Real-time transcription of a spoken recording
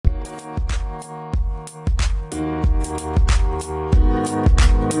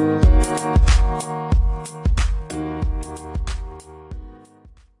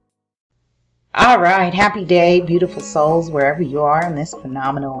All right, happy day, beautiful souls, wherever you are on this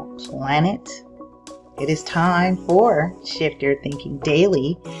phenomenal planet. It is time for Shift Your Thinking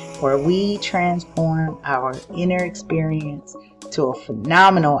Daily, where we transform our inner experience to a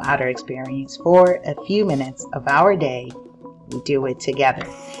phenomenal outer experience for a few minutes of our day. We do it together.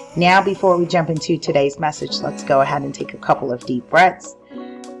 Now, before we jump into today's message, let's go ahead and take a couple of deep breaths.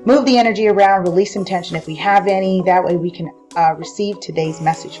 Move the energy around, release some tension if we have any. That way we can receive today's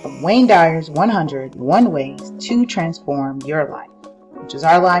message from Wayne Dyer's 101 Ways to Transform Your Life, which is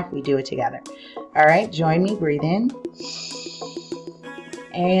our life. We do it together. All right, join me. Breathe in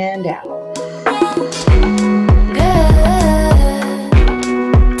and out.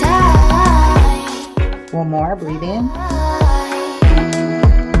 One more. Breathe in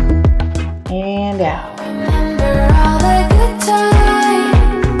and out.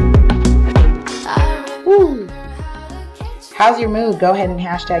 Woo. How's your mood? Go ahead and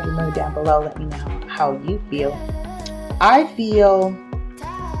hashtag your mood down below. Let me know how you feel. I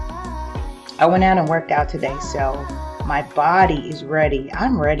went out and worked out today, so my body is ready.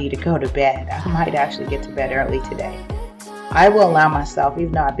 I'm ready to go to bed. I might actually get to bed early today. I will allow myself,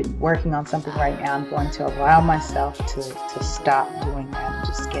 even though I've been working on something right now, I'm going to allow myself to stop doing that and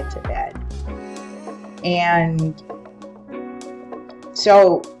just get to bed. And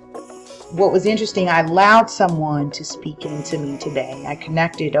so what was interesting, I allowed someone to speak into me today. I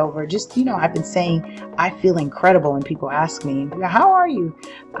connected over just, I've been saying, I feel incredible. And people ask me, how are you?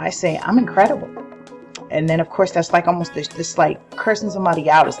 I say, I'm incredible. And then, of course, that's like almost this like cursing somebody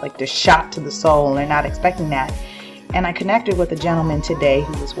out. It's like the shock to the soul. They're not expecting that. And I connected with a gentleman today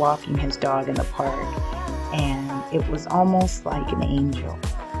who was walking his dog in the park. And it was almost like an angel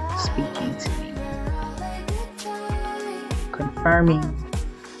speaking to me, confirming,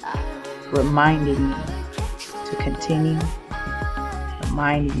 reminding me to continue,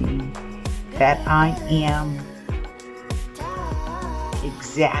 reminding me that I am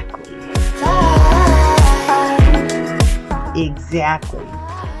exactly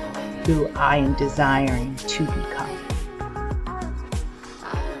who I am desiring to become.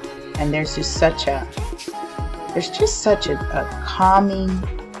 And there's just such a calming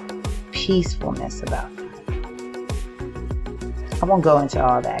peacefulness about that. I won't go into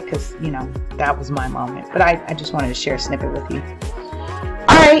all that because, that was my moment. But I just wanted to share a snippet with you.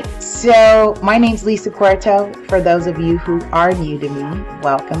 All right, so my name's Lisa Cuarto. For those of you who are new to me,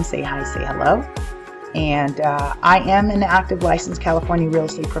 welcome. Say hi, say hello. And I am an active licensed California real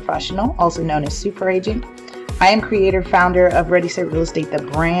estate professional, also known as super agent. I am creator, founder of Ready Set Real Estate, the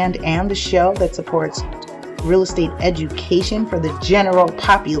brand and the show that supports real estate education for the general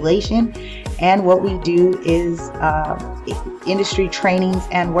population. And what we do is industry trainings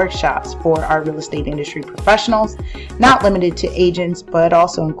and workshops for our real estate industry professionals, not limited to agents, but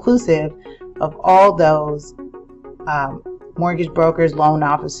also inclusive of all those mortgage brokers, loan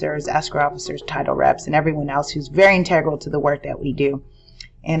officers, escrow officers, title reps, and everyone else who's very integral to the work that we do.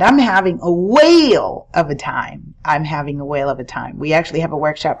 And I'm having a whale of a time. We actually have a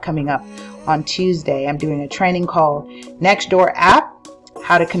workshop coming up on Tuesday. I'm doing a training called Nextdoor App,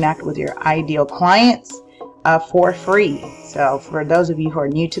 how to connect with your ideal clients for free. So for those of you who are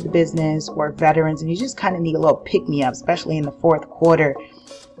new to the business or veterans and you just kind of need a little pick-me-up, especially in the fourth quarter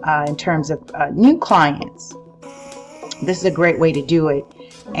in terms of new clients, this is a great way to do it.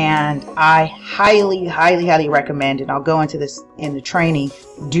 And I highly, highly, highly recommend, and I'll go into this in the training,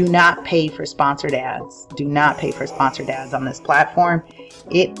 do not pay for sponsored ads. Do not pay for sponsored ads on this platform.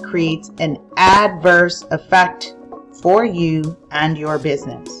 It creates an adverse effect for you and your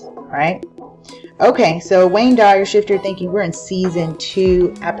business, right? Okay, so Wayne Dyer, Shift Your Thinking. We're in season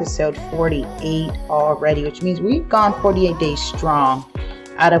 2, episode 48 already, which means we've gone 48 days strong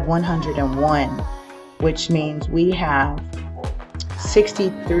out of 101, which means we have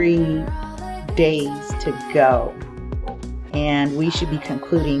 63 days to go. And we should be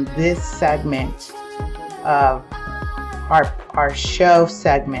concluding this segment of our show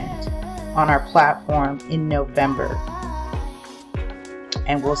segment on our platform in November.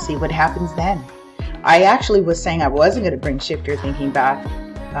 And we'll see what happens then. I actually was saying I wasn't going to bring Shift Your Thinking back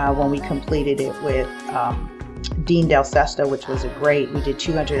when we completed it with Dean Del Sesto, which was we did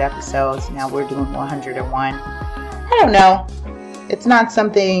 200 episodes. Now we're doing 101. I don't know. It's not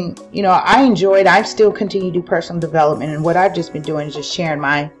something, I enjoyed. I still continue to do personal development. And what I've just been doing is just sharing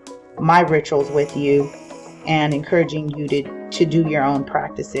my rituals with you and encouraging you to do your own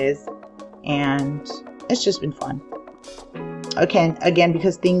practices. And it's just been fun. Again,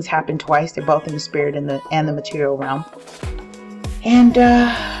 because things happen twice. They're both in the spirit and the material realm. And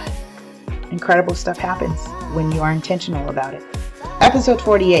incredible stuff happens when you are intentional about it. Episode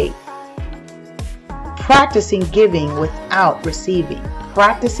 48. Practicing giving without receiving.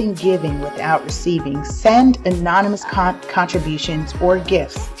 Practicing giving without receiving. Send anonymous contributions or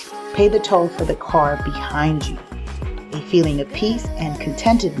gifts. Pay the toll for the car behind you. A feeling of peace and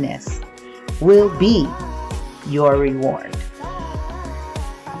contentedness will be your reward.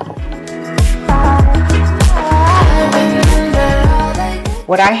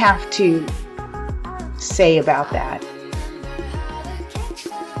 What I have to say about that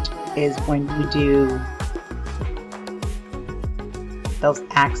is when you do those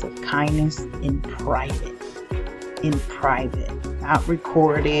acts of kindness in private, not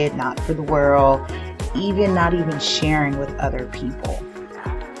recorded, not for the world, not even sharing with other people.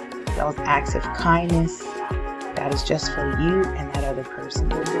 Those acts of kindness, that is just for you and that other person.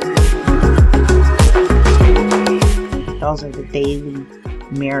 Those are the daily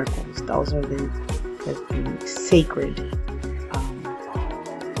miracles. Those are the sacred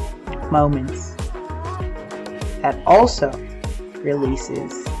moments that also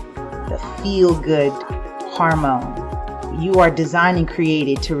releases the feel-good hormone. You are designed and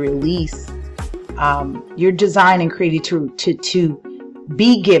created to release. You're designed and created to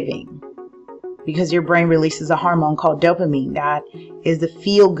be giving, because your brain releases a hormone called dopamine. That is the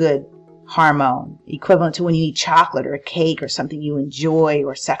feel-good hormone, equivalent to when you eat chocolate or a cake or something you enjoy,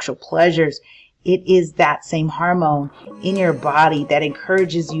 or sexual pleasures. It is that same hormone in your body that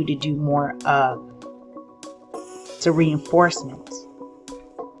encourages you to do more of. It's a reinforcement.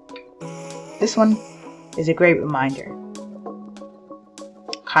 This one is a great reminder,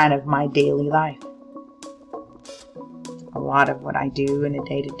 kind of my daily life. A lot of what I do in a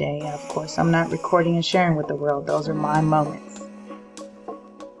day-to-day, of course, I'm not recording and sharing with the world. Those are my moments,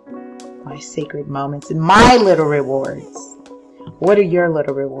 my sacred moments, and my little rewards. What are your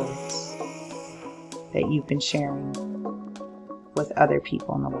little rewards that you've been sharing with other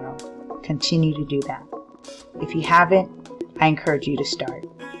people in the world? Continue to do that. If you haven't, I encourage you to start.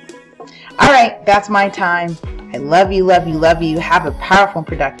 All right, that's my time. I love you, love you, love you. Have a powerful and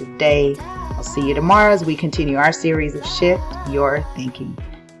productive day. I'll see you tomorrow as we continue our series of Shift Your Thinking.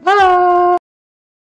 Bye.